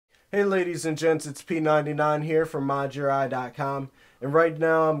Hey ladies and gents, it's P99 here from ModYourEye.com, and right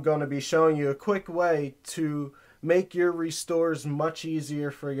now I'm going to be showing you a quick way to make your restores much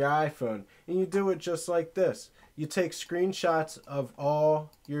easier for your iPhone. And you do it just like this. You take screenshots of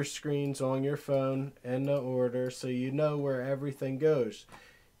all your screens on your phone in the order so you know where everything goes.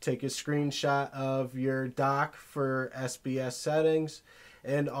 Take a screenshot of your dock for SBS settings,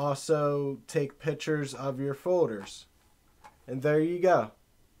 and also take pictures of your folders. And there you go.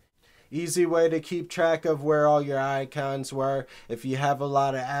 Easy way to keep track of where all your icons were. If you have a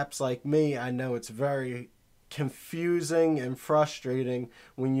lot of apps like me, I know it's very confusing and frustrating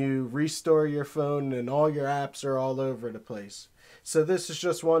when you restore your phone and all your apps are all over the place. So this is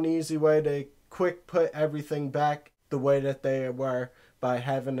just one easy way to quick put everything back the way that they were by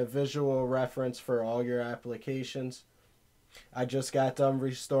having a visual reference for all your applications. I just got done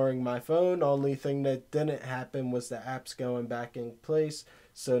restoring my phone. Only thing that didn't happen was the apps going back in place.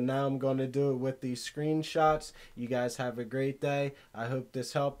 So now I'm going to do it with these screenshots. You guys have a great day. I hope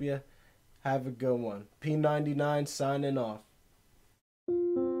this helped you. Have a good one. P99 signing off.